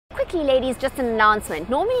quickly, ladies, just an announcement.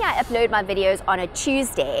 Normally I upload my videos on a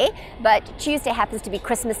Tuesday, but Tuesday happens to be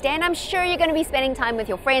Christmas Day, and I'm sure you're going to be spending time with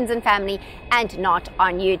your friends and family and not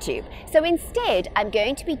on YouTube. So instead, I'm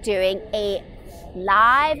going to be doing a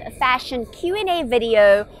live fashion Q&A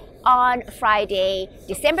video on Friday,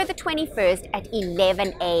 December the 21st at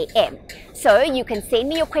 11 a.m. So you can send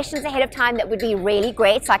me your questions ahead of time. That would be really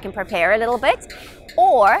great so I can prepare a little bit.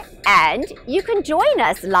 And you can join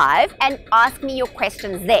us live and ask me your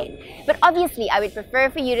questions then. But obviously, I would prefer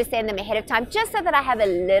for you to send them ahead of time just so that I have a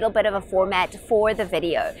little bit of a format for the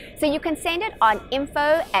video. So you can send it on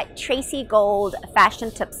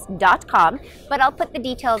info@tracygoldfashiontips.com, but I'll put the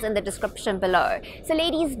details in the description below. So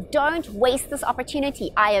ladies, don't waste this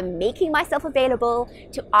opportunity. I am making myself available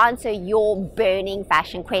to answer your burning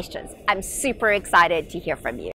fashion questions. I'm super excited to hear from you.